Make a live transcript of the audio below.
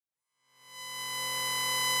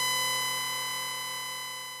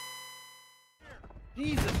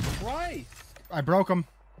Jesus Christ! I broke him.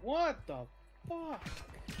 What the fuck?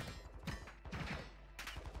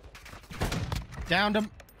 Downed him.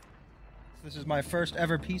 This is my first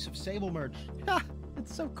ever piece of Sable merch.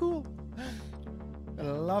 It's so cool. I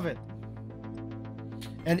love it.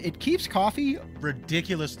 And it keeps coffee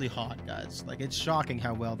ridiculously hot, guys. Like, it's shocking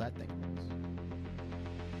how well that thing works.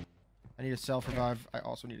 I need a self-revive. I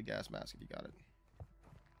also need a gas mask if you got it.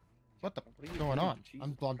 What the What are you going doing? on? Jesus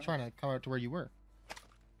I'm Christ. trying to come out to where you were.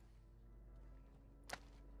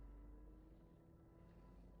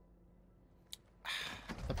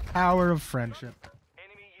 The power of friendship.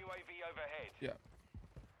 Enemy UAV overhead. Yeah.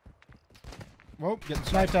 Whoa, getting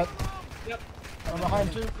sniped at. Yep. I'm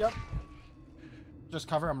behind too. Yep. Just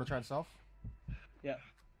cover. I'm gonna try and self. Yeah,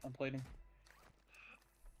 I'm plating.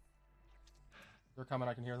 They're coming.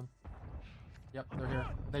 I can hear them. Yep, they're here.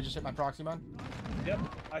 They just hit my proxy man. Yep.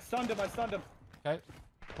 I stunned him. I stunned him. Okay.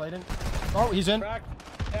 Plating. Oh, he's in.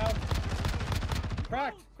 Cracked. Down.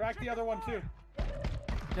 Cracked. Cracked the other one too.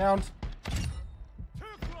 Downed.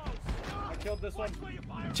 I killed this one.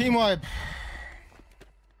 Team wipe.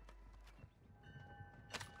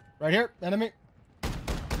 Right here. Enemy.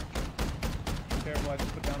 Careful, I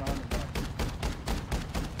just put down 100 bucks.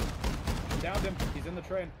 Downed him. He's in the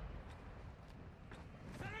train.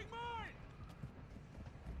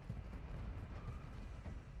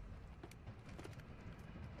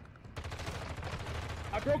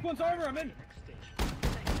 I broke one's armor. I'm in.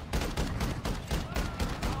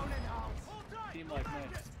 Team life,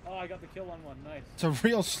 nice. Oh, I got the kill on one. Nice. It's a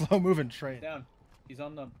real slow moving train. Down. He's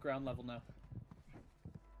on the ground level now.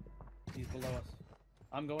 He's below us.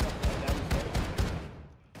 I'm going up down the stairs.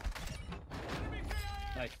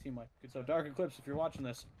 Nice, team wipe. Good. So, Dark Eclipse, if you're watching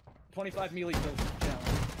this, 25 melee kills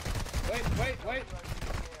challenge. Wait.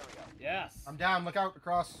 Yes. I'm down. Look out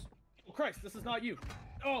across. Oh, Christ, this is not you.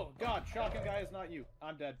 Oh, God, shotgun guy is not you.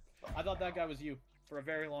 I'm dead. I thought that guy was you for a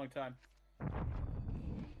very long time.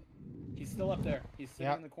 He's still up there. He's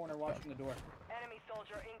sitting in the corner watching the door. Enemy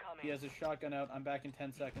soldier incoming. He has his shotgun out. I'm back in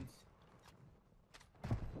 10 seconds.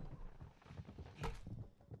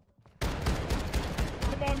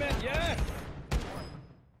 Come on, man. Yes!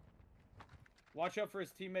 Watch out for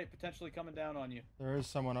his teammate potentially coming down on you. There is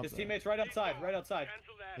someone up His there. teammate's right outside. Right outside.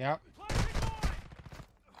 Cancel that. Yeah. Moving.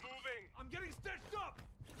 I'm getting stitched up.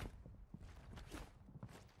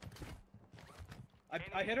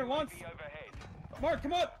 I hit her once. UAV overhead. Mark,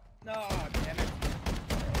 come up! No, damn it.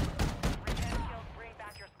 Bring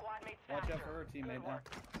back your squad mates Watch faster. out for her teammate now.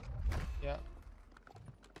 Yeah.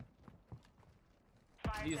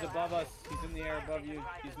 He's above us. He's in the air above you.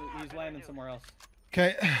 He's landing somewhere else.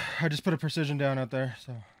 Okay. I just put a precision down out there,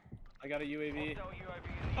 so. I got a UAV. So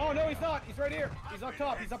UAV Oh no, he's not. He's right here. He's up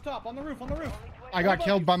top. He's up top on the roof. On the roof. I got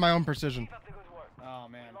killed by my own precision. Keep up the good work. Oh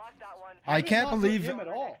man. Lost that one. I Did can't not hurt believe. him at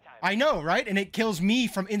all. I know, right? And it kills me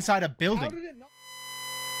from inside a How building. did it not?